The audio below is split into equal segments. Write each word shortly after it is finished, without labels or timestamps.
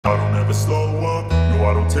never slow up, no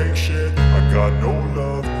I don't take shit. I got no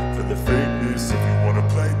love for the fakeness. If you wanna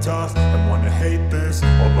play tough and wanna hate this,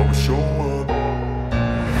 I'll always show up.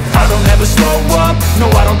 I don't ever slow up,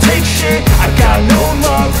 no I don't take shit. I got no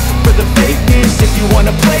love for the fakeness. If you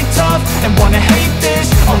wanna play tough and wanna hate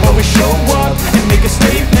this, I'll always show up and make a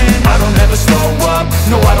statement. I don't ever slow up,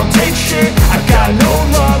 no I don't take shit. I got no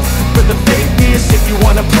love for the fakeness. If you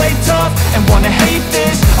wanna play tough and wanna hate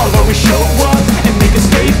this, I'll always show up and make a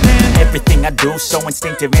statement. Everything I do so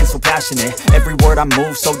instinctive and so passionate. Every word I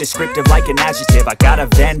move so descriptive like an adjective. I got a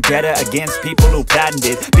vendetta against people who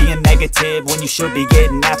patented being negative when you should be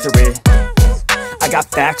getting after it. I got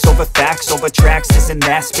facts over tracks, this and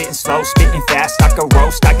that. Spitting slow, spitting fast. I could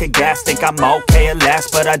roast, I could gas. Think I'm okay at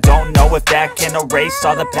last, but I don't know if that can erase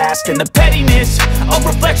all the past. And the pettiness, a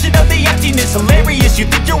reflection of the emptiness. Hilarious, you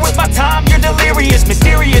think you're worth my time, you're delirious.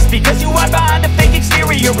 Mysterious, because you hide behind a fake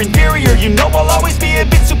exterior. Inferior, you know I'll always be a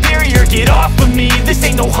bit superior. Get off of me, this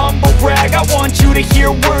ain't no humble brag. I want you to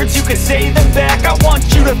hear words, you can say them back. I want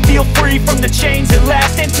you to feel free from the chains that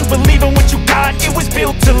last, and to believe in what you got, it was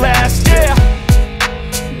built to last, yeah.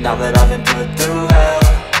 Now that I've been put through hell,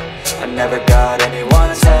 I never got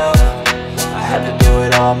anyone's help. I had to do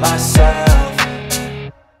it all myself.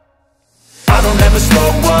 I don't ever slow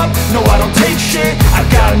up, no I don't take shit. I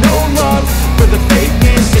got no love for the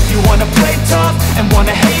fakeness. If you wanna play tough and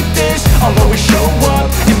wanna hate this, I'll always show up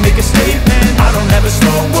and make a statement. I don't ever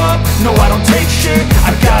slow up, no I don't take shit.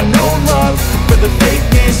 I got no love for the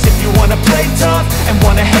fakeness. If you wanna play tough and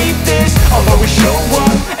wanna hate this, I'll always show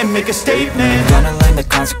up and make a statement. Gonna learn the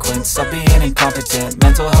consequence of being incompetent.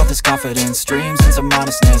 Mental health is confidence, dreams and some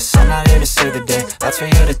honestness. I'm not here to save the day, that's for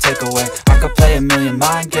you to take away. I could play a million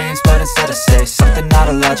mind games, but instead I say something not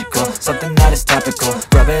illogical, something that is topical.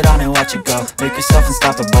 Rub it on and watch it go, make yourself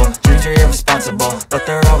unstoppable. Dreams are irresponsible, but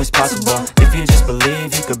they're always possible. If you just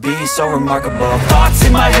believe, you could be so remarkable. Thoughts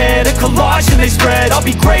in my head, a collage and they spread. I'll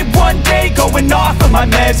be great one day, going off of my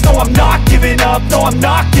meds. No, I'm not giving up, no, I'm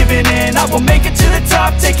not giving in. I will make it to the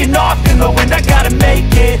top, taking off in the wind. I gotta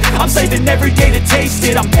make it, I'm saving every day to taste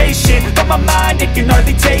it. I'm patient, but my mind, it can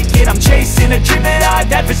hardly take it. I'm chasing a dream that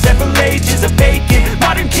I've had for several ages. A vacant,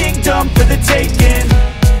 modern kingdom for the taking.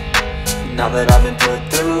 Now that I've been put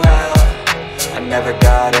through hell, I never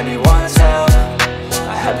got anyone's help.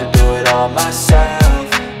 I had to do it all myself.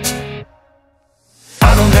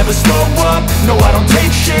 I don't ever slow up, no I don't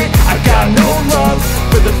take shit. I got no love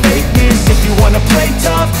for the fakeness. If you wanna play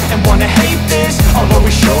tough and wanna hate this, I'll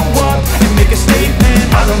always show up and make a statement.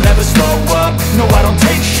 I don't ever slow up, no I don't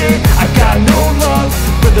take shit. I got no love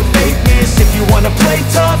for the fakeness. If you wanna play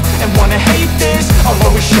tough and wanna hate this, I'll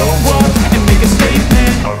always show up and make a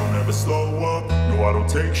statement. I don't ever slow up, no I don't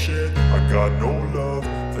take shit. I got no love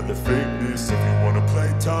for the fakeness. If you wanna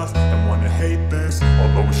play tough and wanna hate this,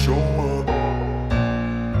 I'll always show up.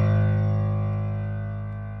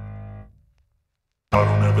 I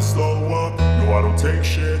don't ever slow up, no I don't take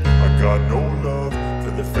shit. I got no love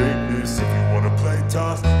for the fakeness. If you wanna play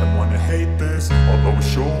tough and wanna hate this, I'll always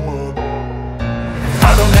show up.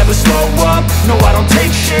 I don't ever slow up, no I don't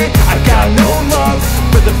take shit. I got no love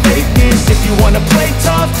for the fakeness. If you wanna play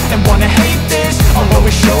tough and wanna hate this, I'll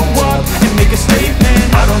always show up and make a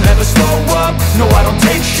statement. I don't ever slow up, no I don't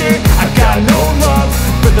take shit. I got no love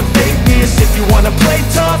for the fakeness. If you wanna play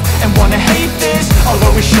tough and wanna hate this, I'll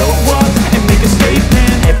always show up and make a statement.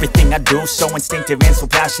 Everything I do so instinctive and so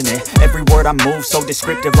passionate. Every word I move so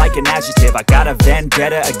descriptive like an adjective. I got a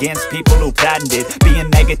vendetta against people who patented being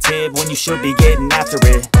negative when you should be getting after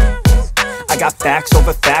it. I got facts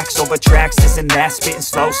over tracks, this and that. Spitting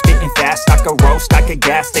slow, spitting fast. I could roast, I could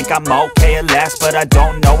gas. Think I'm okay at last, but I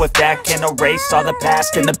don't know if that can erase all the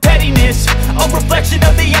past. And the pettiness, a reflection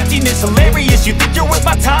of the emptiness. Hilarious, you think you're worth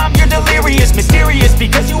my time, you're delirious. Mysterious,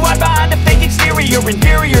 because you hide behind a fake exterior.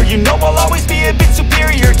 Inferior, you know I'll always be a bit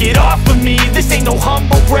superior. Get off of me, this ain't no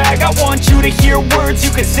humble brag. I want you to hear words,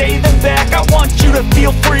 you can say them back. I want you to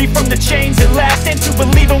feel free from the chains that last, and to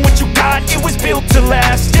believe in what you got, it was built to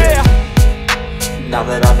last, yeah. Now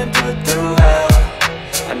that I've been put through hell,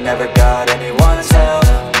 I never got anyone's help.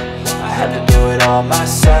 I had to do it all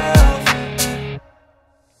myself.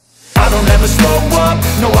 I don't ever slow up,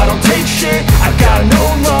 no I don't take shit. I got no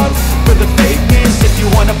love for the fakeness. If you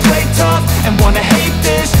wanna play tough and wanna hate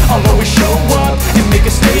this, I'll always show up and make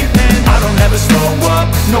a statement. I don't ever slow up,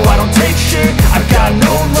 no I don't take shit. I got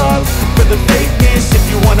no love for the fakeness. If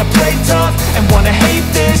you wanna play tough and wanna hate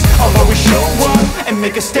this, I'll always show up and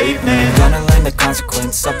make a statement. Gonna learn the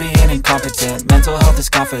consequence of being incompetent. Mental health is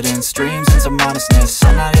confidence, dreams and some honestness.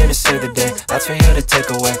 I'm not here to save the day, that's for you to take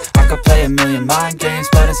away. I could play a million mind games,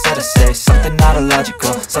 but instead I say something not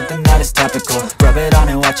illogical, something that is topical. Rub it on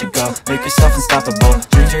and watch it go, make yourself unstoppable.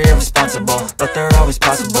 Dreams are irresponsible, but they're always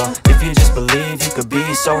possible. If you just believe, you could be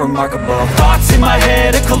so remarkable. Thoughts in my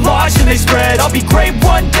head, a collage and they spread. I'll be great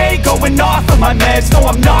one day, going off of my meds. No,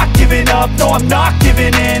 I'm not giving up, no, I'm not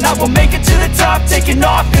giving in. I will make it to the top, taking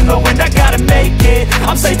off in the wind. I gotta make it,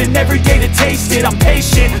 I'm saving every day to taste it. I'm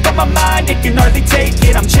patient, but my mind, it can hardly take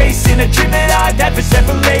it. I'm chasing a dream that I've had for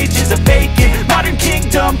several ages. A vacant, modern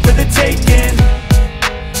kingdom for the taking.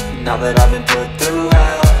 Now that I've been put through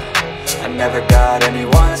hell, I never got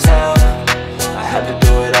anyone's help. I had to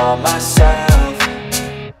do it all myself.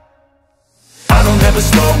 I don't ever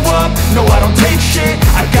slow up, no I don't take shit.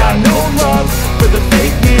 I got no love for the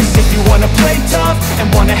fakeness. If you wanna play tough and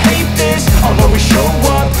wanna hate this, I'll always show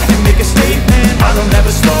up and make a statement. I don't ever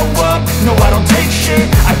slow up, no I don't take shit.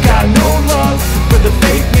 I got no love for the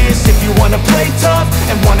fakeness. If you wanna play tough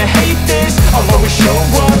and wanna hate this, I'll always show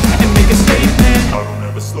up and make a statement. I don't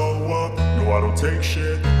ever slow up, no I don't take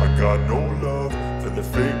shit. I got no love for the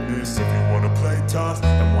fakeness. If you wanna play tough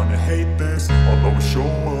and wanna hate this, I'll always show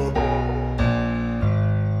up.